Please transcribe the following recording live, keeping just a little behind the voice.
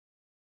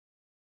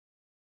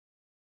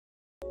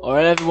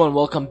Alright everyone,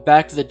 welcome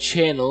back to the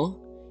channel,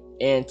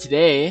 and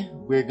today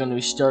we're going to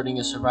be starting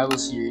a survival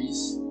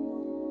series,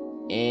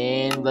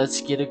 and let's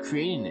get it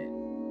creating it.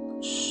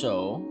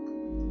 So,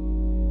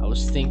 I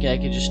was thinking I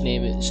could just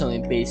name it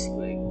something basic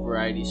like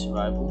Variety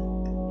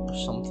Survival, or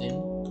something.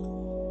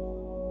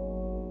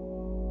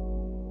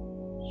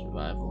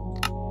 Survival.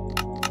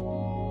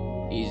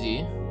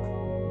 Easy.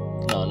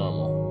 No,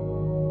 normal.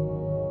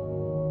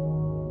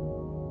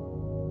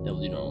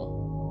 Double normal.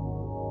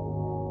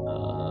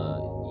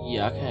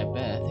 Yeah, okay, I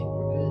bet. I think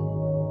we're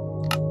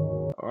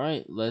good.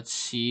 Alright, let's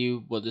see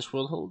what this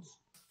world holds.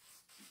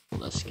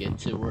 Let's get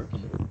to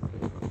working.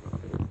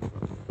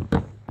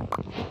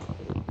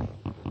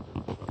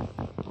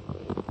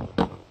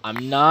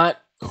 I'm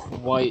not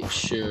quite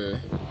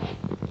sure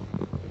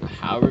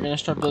how we're gonna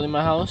start building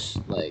my house.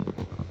 Like,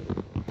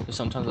 cause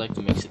sometimes I like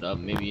to mix it up.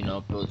 Maybe, you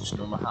know, build just a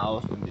normal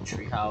house, maybe a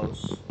tree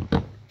house,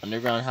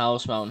 underground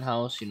house, mountain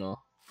house, you know,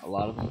 a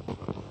lot of them.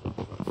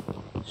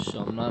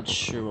 So I'm not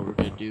sure what we're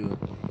gonna do.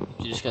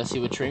 You just gotta see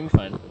what terrain we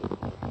find.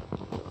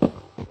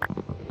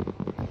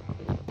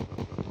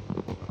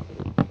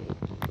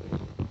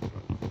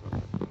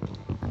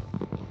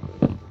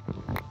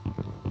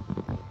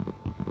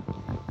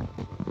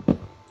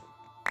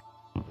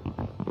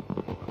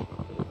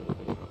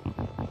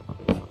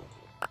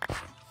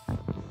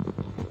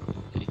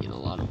 Gotta get a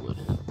lot of wood.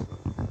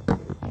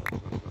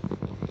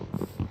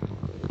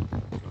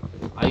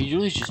 I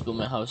usually just build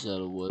my house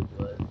out of wood,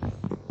 but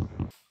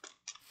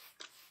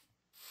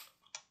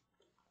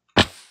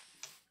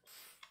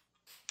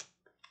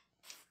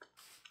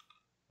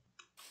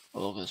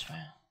I'll look this way.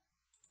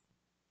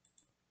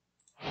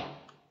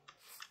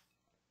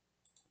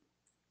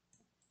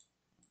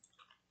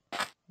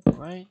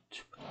 Right.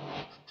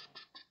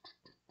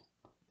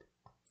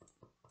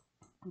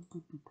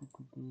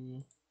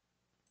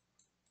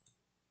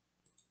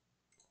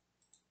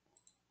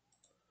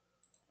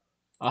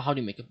 How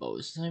do you make a boat?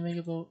 Is this how you make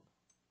a boat?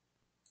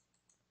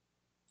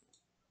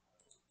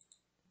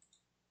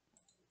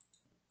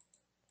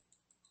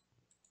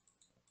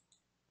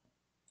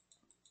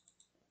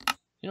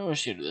 You know, we're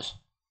just gonna do this.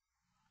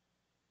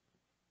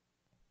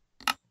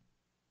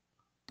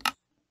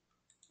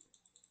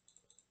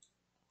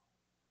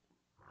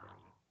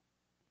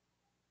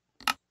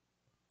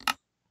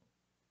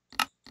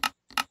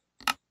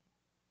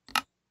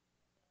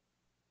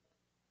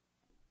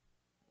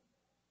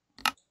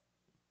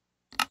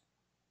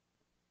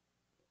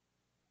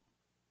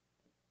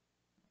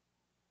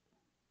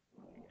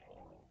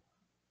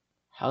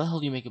 How the hell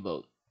do you make a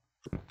boat?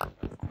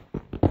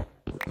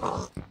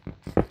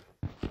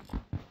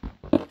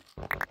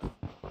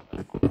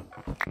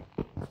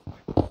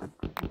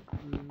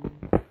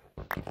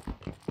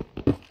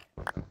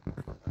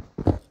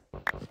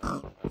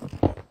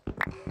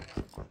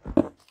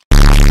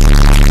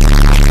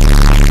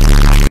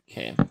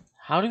 Okay,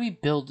 how do we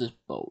build this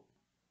boat?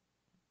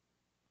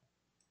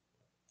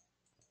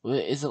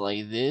 Is it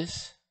like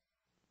this?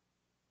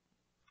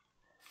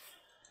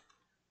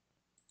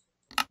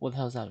 What the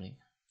hell's happening?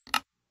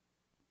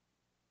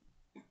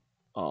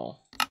 Oh.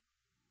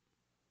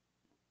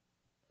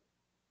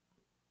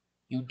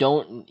 You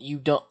don't,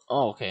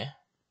 oh, okay.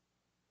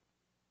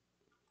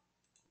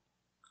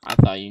 I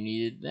thought you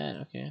needed that,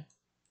 okay.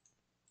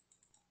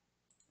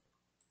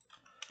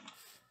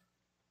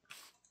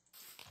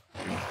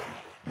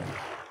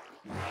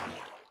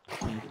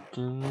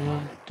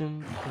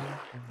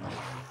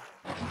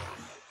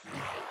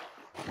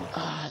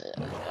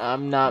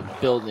 I'm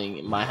not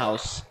building my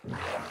house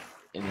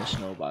in the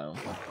snow biome.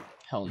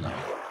 Hell no.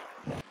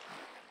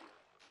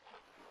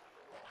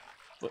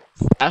 What?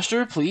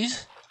 Faster,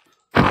 please?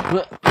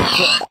 What's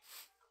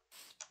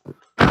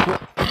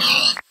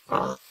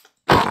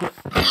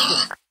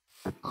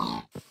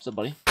up,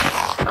 buddy?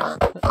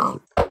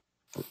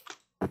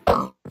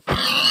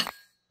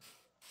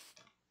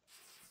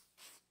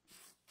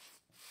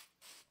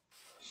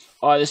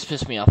 Oh, this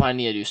pissed me off. I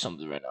need to do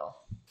something right now.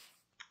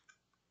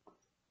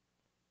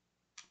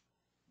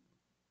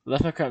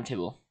 Left my crafting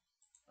table.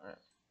 Alright.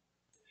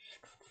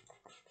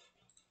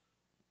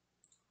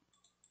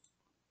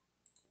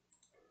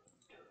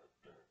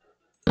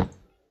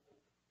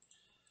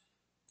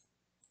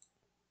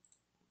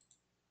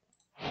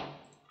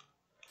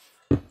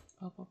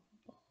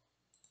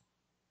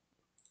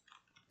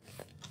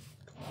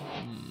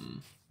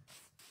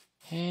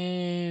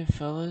 Hey,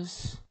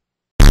 fellas.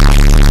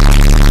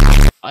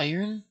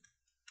 Iron?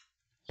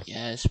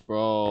 Yes,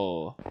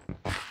 bro.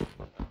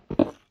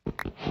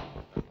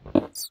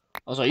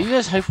 Also, are you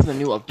guys hyped for the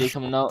new update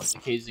coming out? The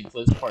Caves and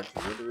Cliffs Part 2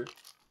 or whatever?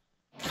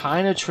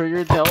 Kinda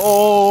triggered that.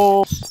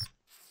 Oh!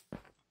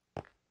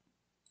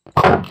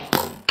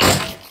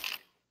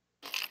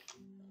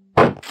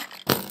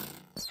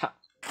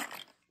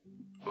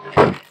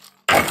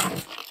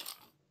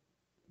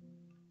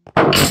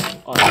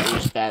 Oh, no, it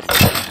was bad.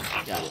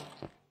 Got it.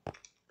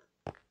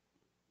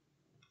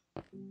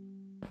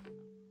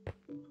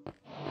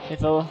 Hey,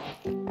 fella.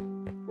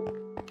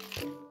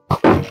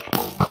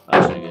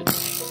 That's pretty good.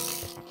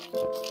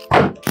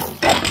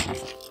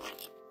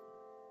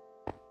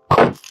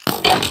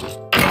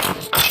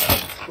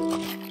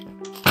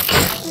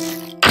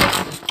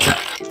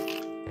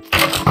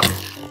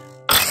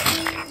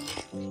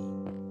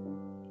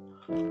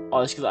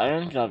 Oh, it's because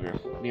iron. Get over here.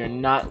 We are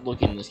not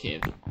looking in this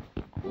cave.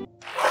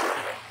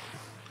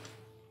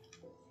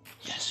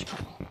 Yes,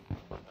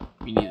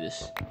 we need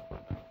this.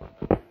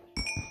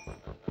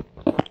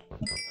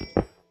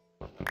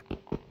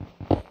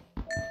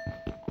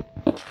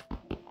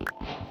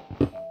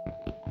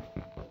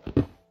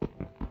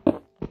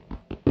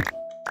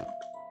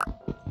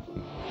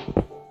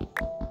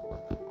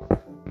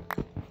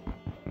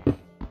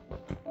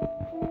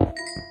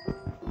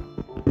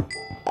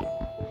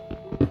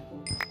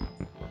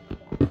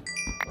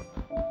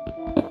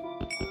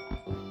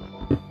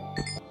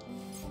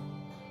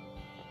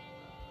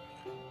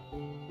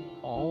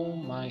 Oh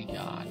my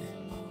god.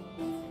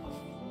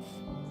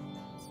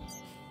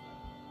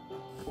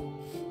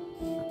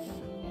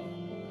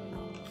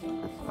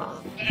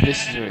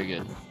 This is very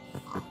good.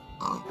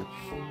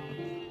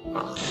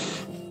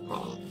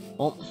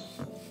 Oh,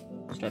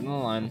 starting the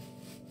line.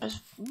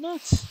 That's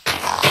nuts.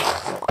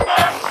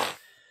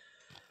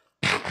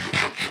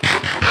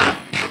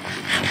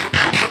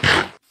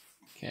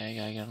 Okay, I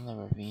gotta get on the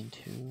ravine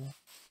too.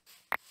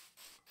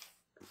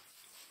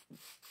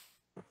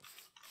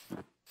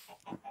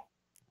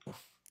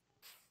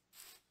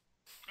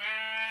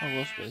 Oh,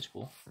 well, space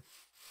cool.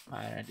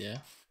 I had an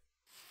idea.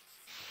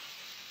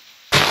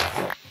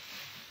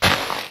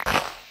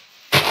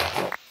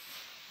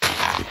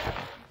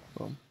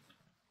 Boom.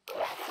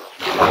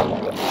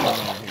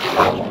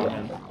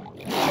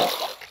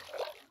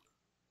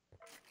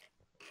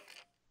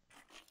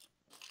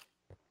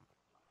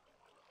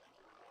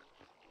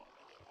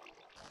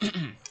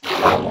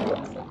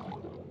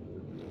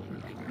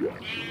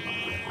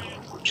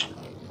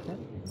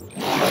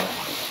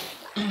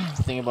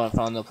 Thinking about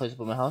finding a place to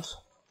put my house.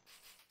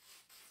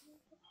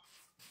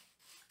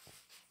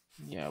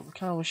 Yeah, we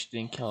kind of wish we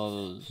didn't kill all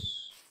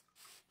those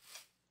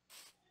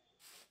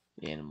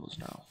animals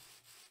now.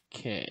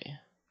 Okay.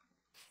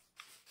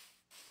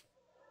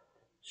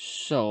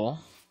 So,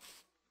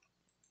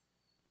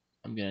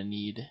 I'm gonna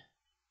need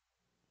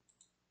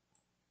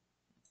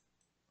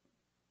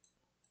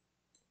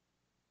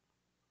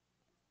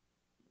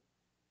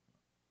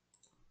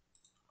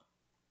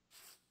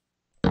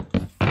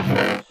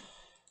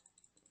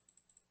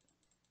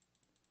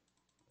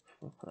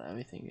we'll put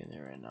everything in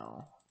there right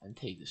now and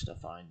take the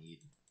stuff I need.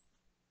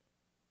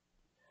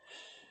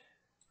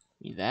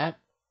 Need that.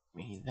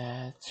 Need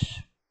that.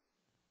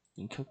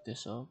 We can cook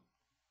this up.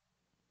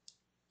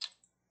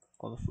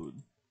 All the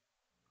food.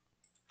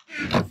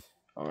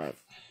 Alright.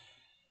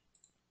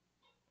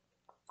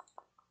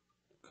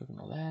 Cooking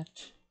all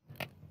that.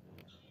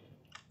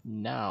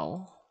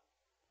 Now,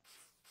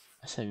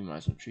 I said we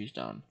might some trees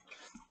down.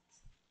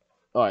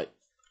 Alright.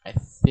 I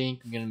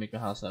think I'm gonna make a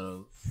house out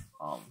of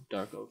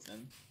dark oak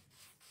then.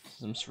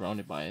 Since I'm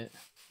surrounded by it.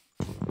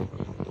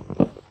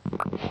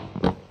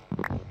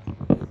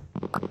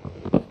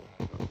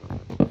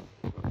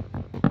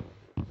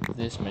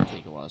 This might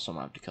take a while, so I'm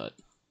gonna have to cut.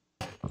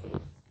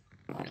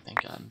 Alright,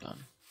 thank God I'm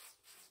done.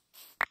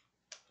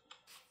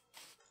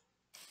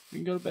 We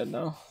can go to bed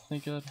now,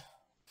 thank God.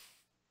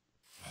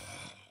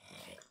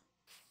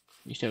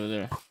 You stay over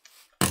there.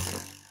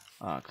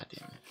 Ah, God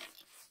damn it.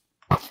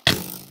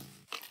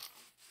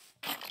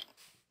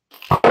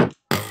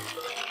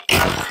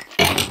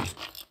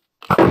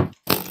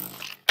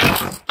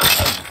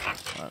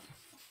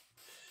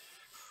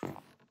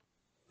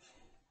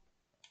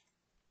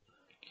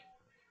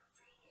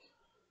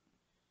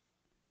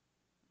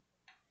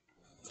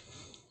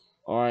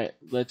 Alright,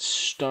 let's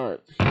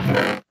start.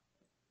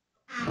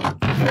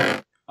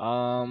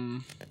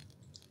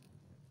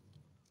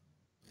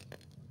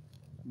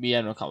 We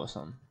have no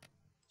cobblestone.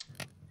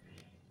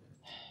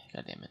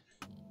 God damn it.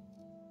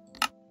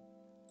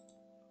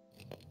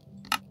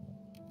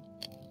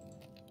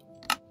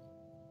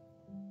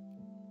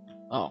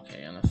 Oh,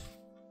 okay, enough.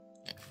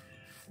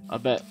 I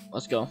bet.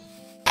 Let's go.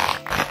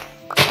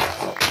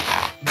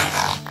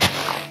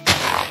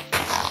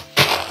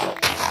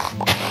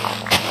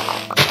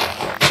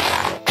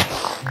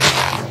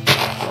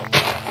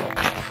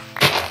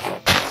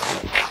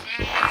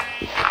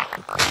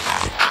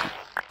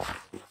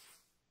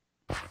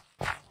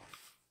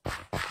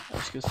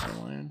 Let's get some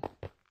iron.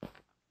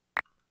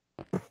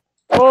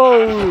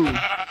 Oh!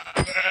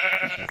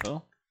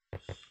 Oh.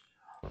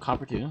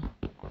 Copper too.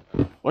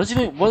 What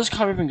is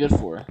copper even good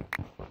for?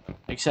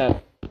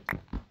 Except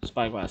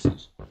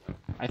spyglasses.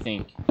 I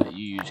think that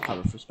you use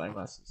copper for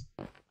spyglasses.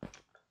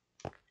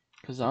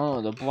 Cause I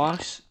don't know, the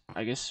blocks,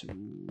 I guess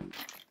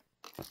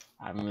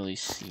I haven't really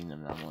seen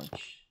them that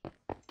much.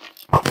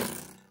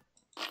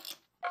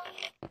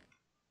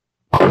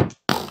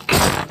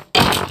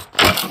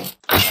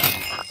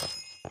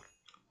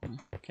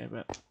 Okay,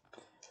 bet.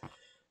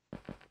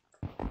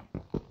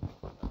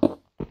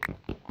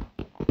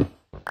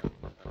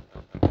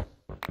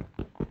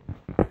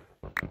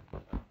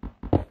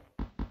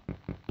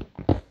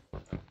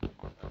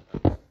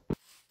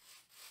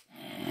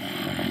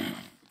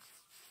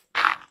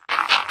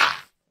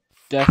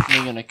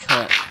 Definitely gonna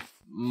cut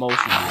most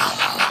of this.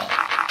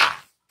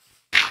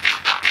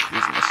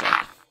 These are gonna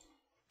suck.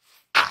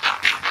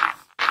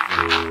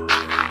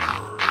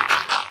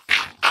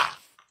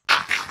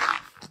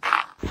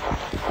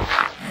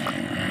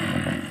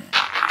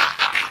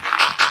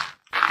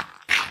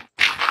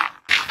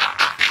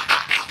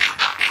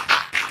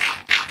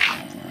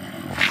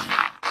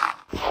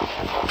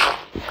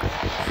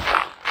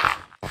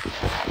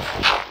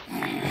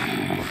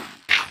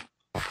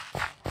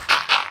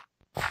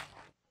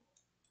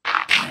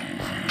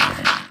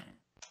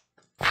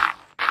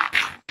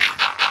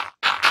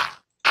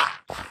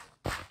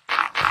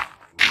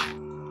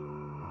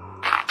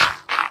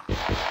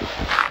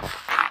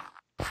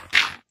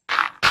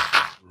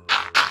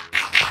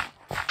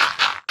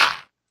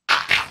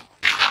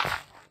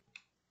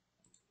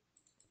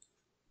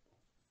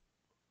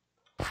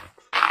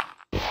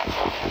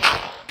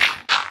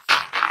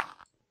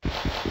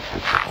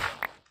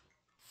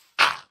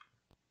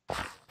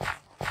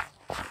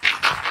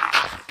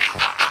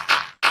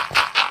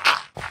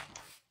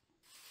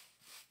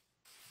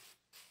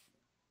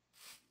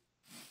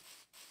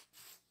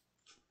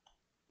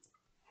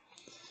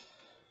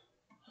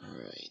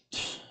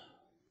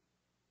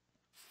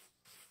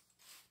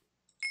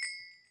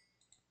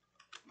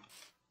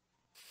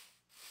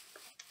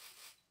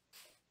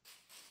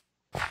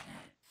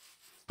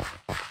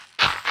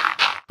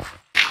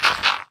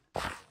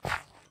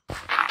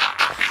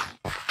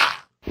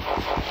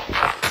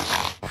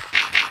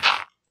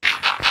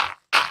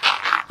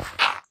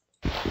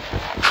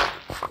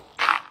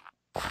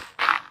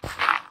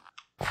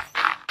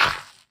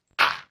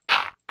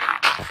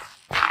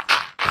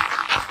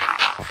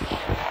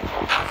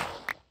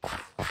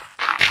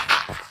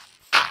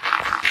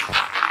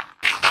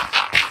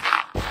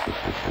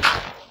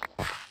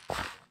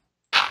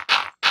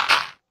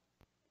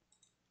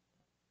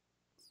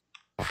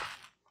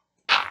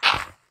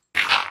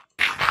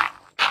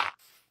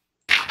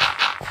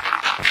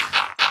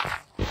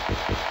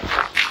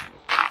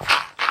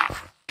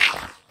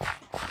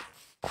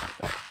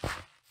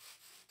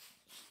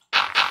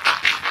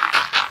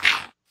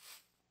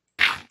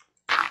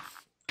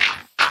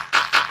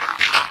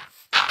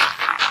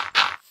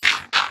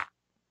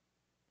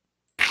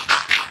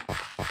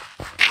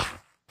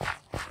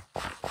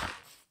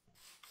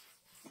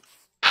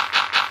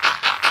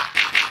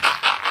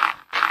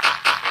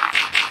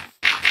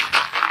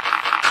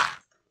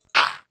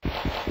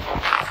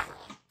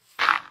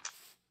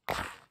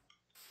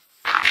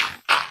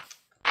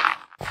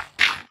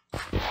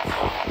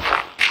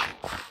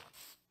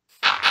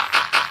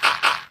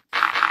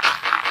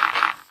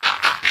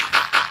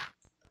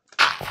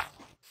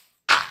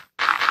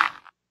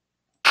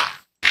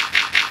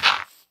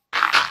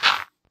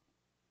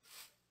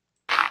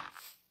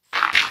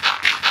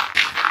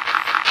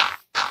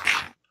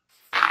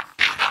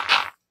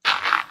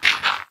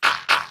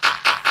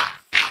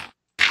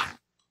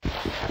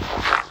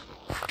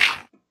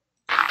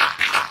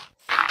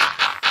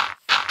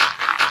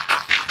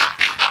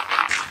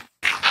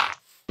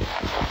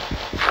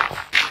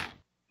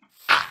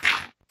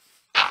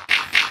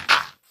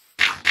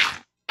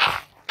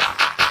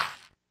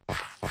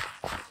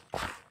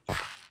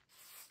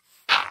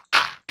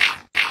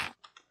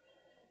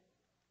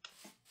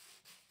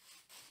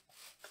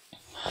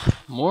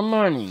 More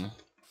money.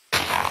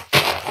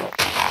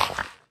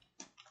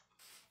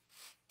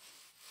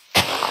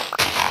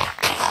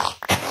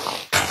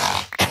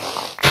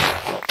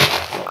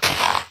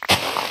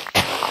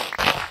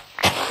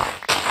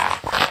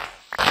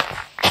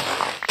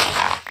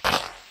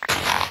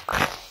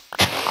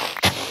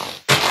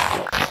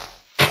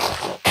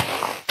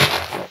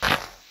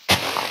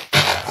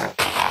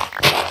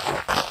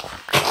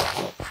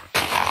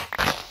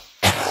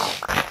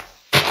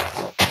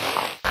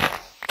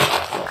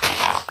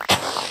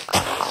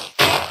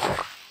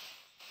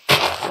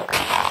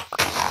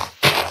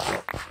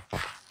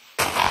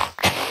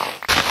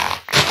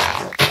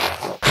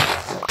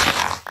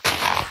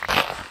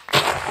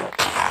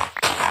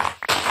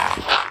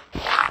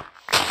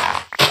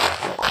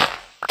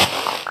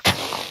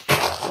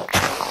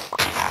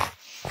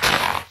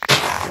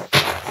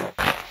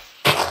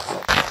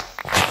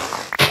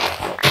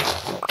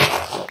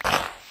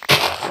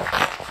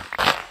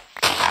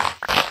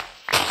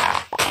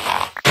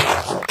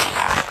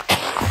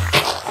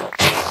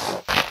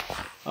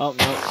 Oh,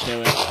 no, stay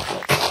away.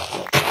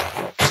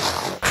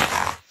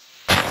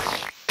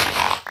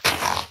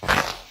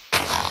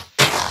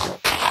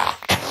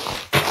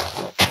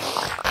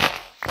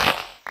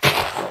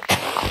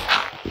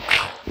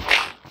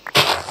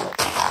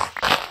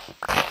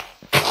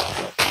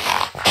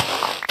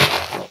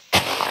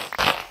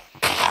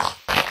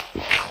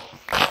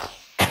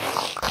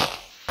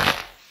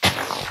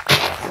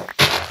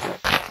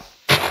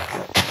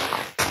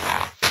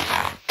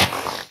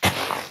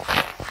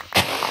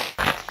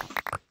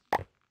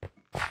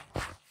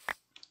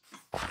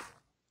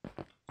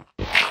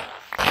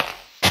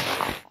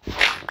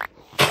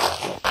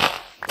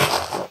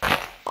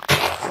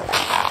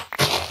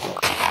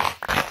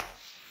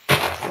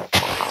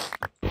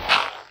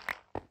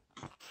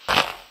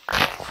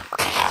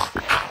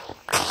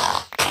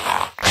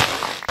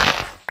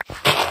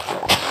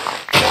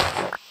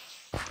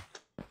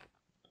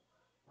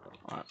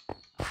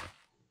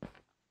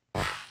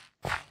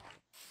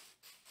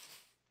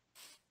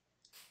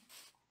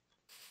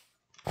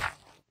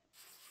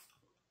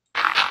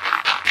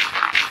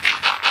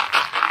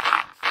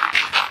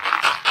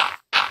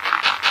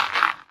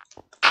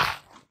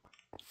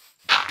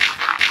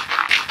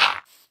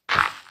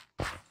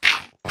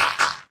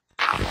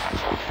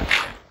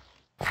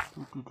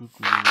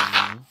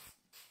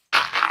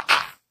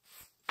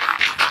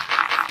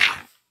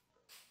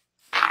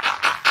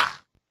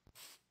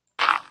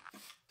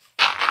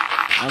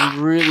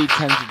 I'm really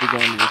tempted to go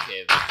into the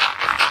cave,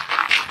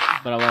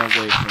 but I want to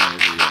wait for another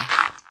video.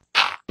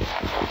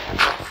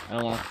 I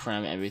don't want to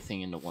cram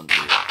everything into one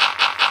video. So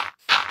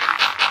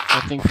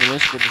I think for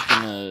this, we're just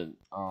gonna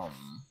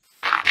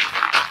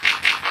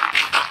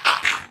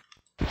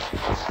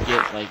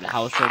get like the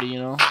house ready, you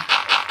know,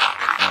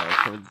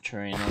 cover the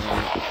terrain.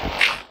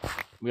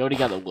 We already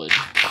got the wood.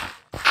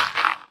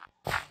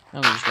 Now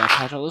we just gotta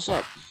patch all this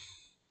up.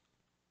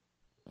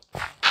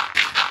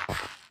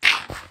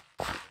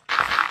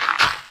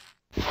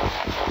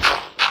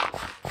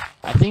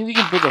 I think we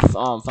can build a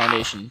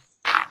foundation.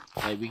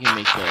 Like we can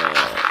make the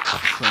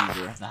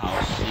perimeter of the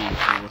house. See what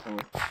we're working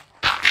with.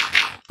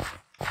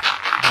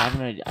 I have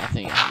an idea. I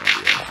think I have an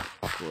idea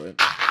for it.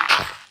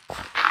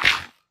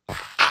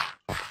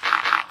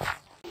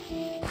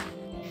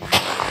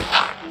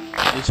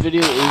 This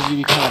video is gonna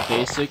be kind of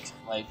basic,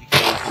 like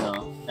because you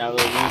know, not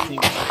really anything.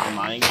 It's like a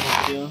mining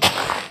video.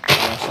 Get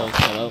myself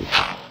set up.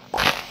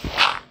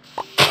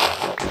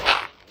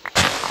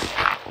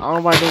 I don't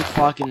know why I didn't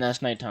clock in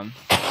that's nighttime.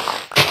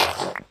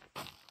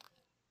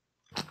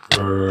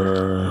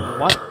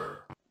 What?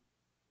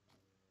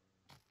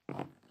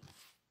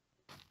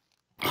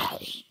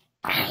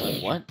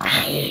 What?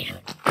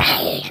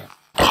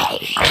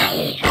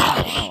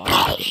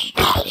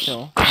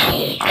 Chill.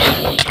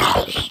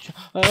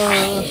 No.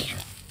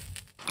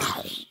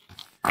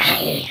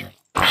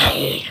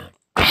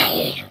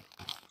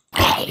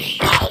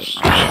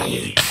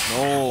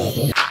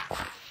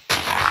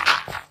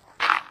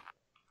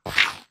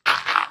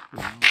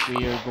 We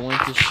are going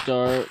to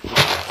start the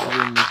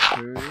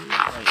perimeter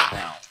right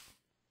now.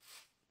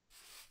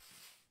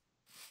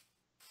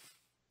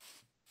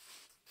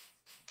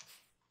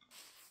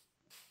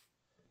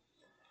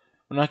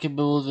 We're not gonna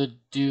be able to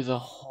do the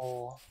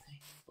whole thing,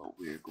 but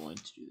we're going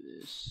to do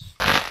this.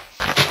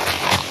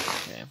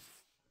 Okay.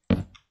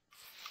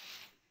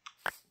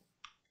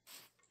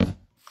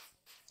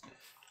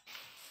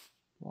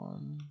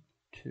 One,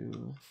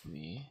 two,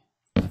 three,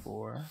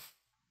 four.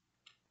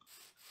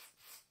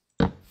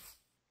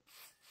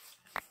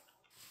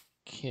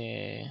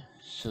 Okay,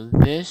 so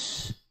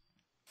this.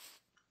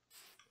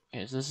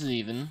 Okay, so this is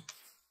even.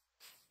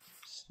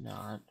 It's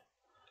not.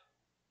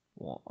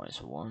 Alright,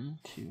 so 1,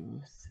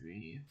 2,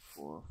 3,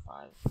 4,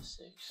 5,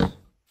 6.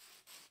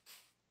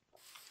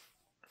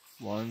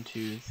 1,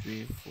 2,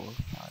 3, 4,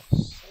 5,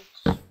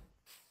 6.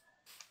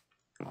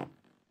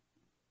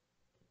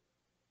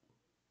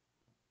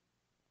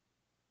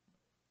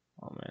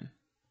 Oh man.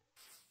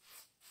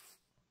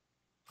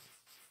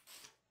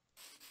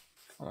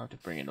 I'll have to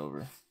bring it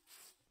over.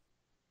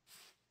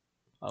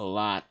 A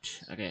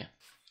lot. Okay.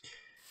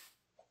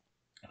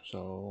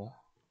 So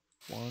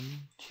 1,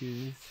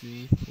 2,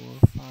 3, 4,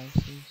 5,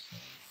 6,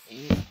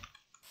 7, 8.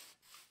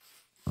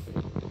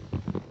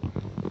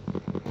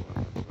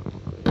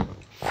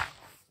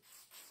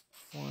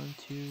 One,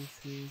 two,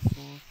 three,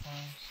 four,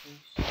 five,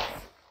 six.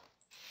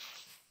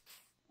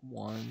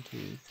 1, 2,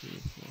 3,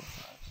 4,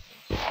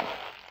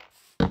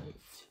 5, 6, 8.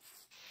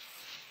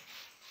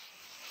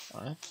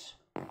 What?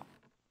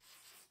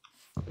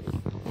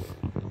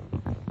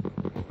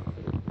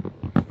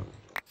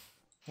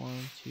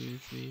 One, two,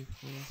 three,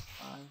 four,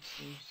 five,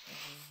 six,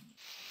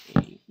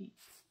 7, 8.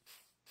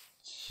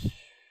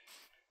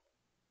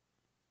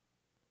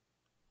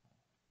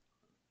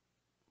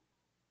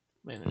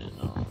 Wait a minute,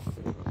 no.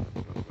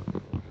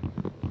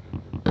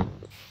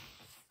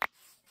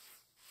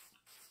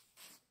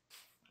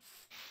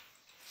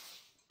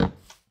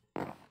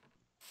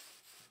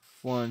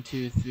 One,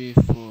 two, three,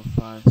 four,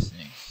 five,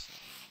 six,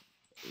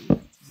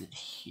 7,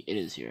 8. It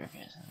is here.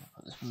 Okay, so I'm gonna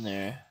put this one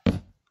there.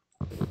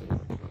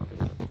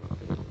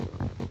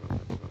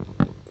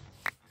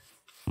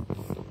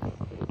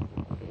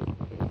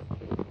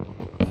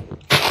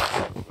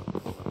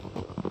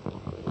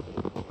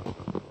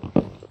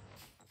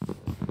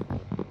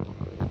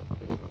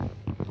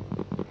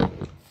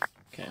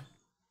 Okay.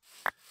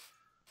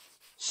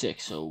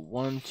 6. So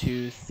 1,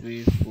 2,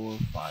 3, 4,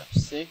 5,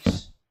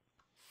 6.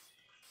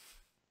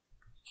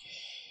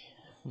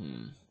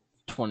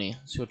 20.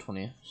 Let's go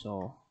 20.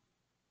 So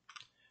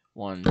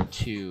 1,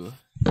 2,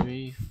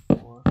 3,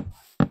 4,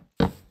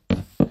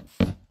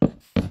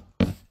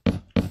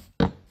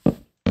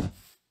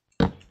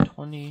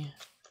 20.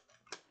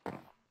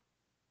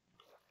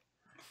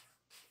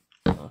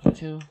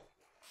 2.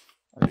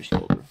 I'll just go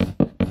over.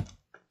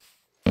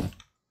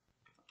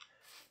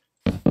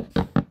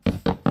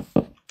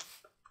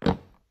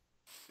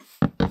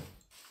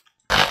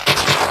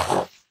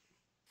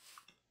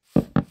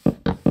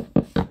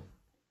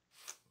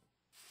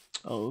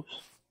 Oh, oops.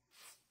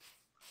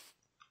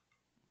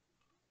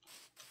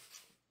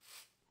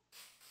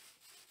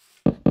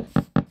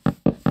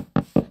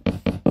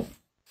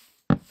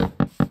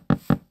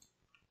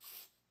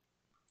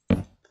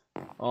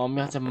 Oh, I'm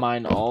gonna have to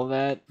mine all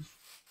that.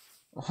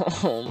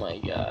 Oh my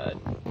god.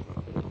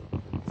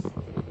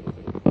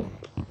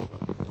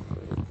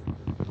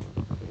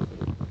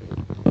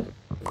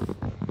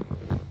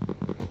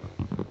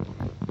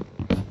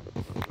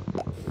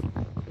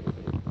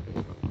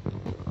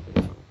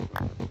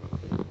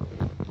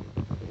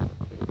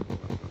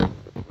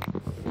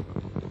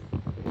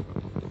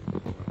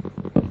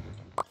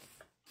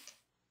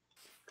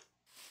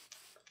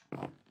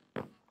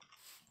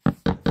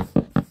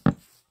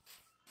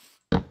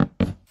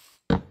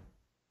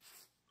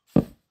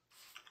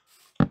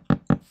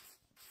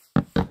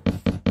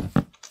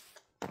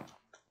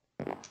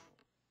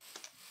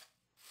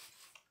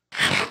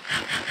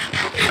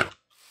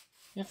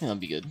 I think that'll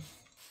be good.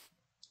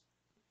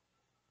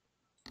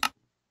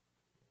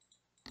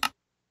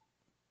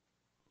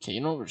 Okay,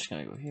 you know what? We're just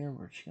gonna go here.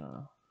 We're just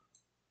gonna.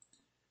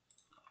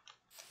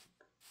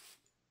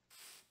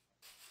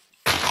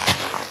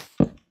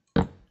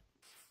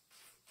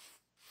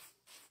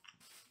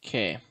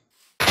 Okay.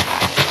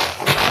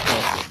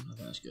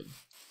 That's good.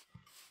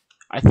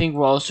 I think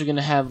we're also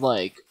gonna have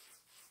like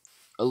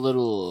a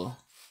little,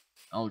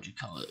 how would you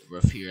call it,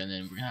 roof here, and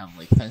then we're gonna have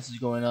like fences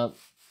going up.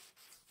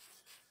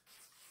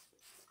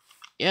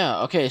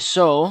 Yeah. Okay.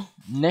 So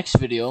next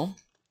video,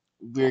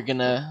 we're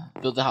gonna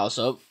build the house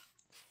up,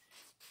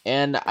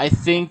 and I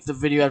think the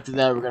video after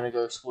that we're gonna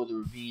go explore the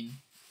ravine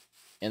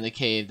and the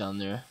cave down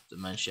there, the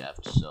mine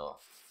shaft. So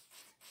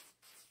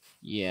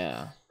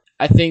yeah.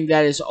 I think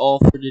that is all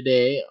for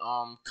today.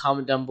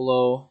 Comment down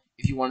below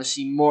if you want to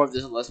see more of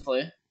this Let's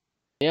Play.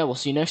 Yeah, we'll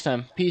see you next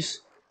time. Peace.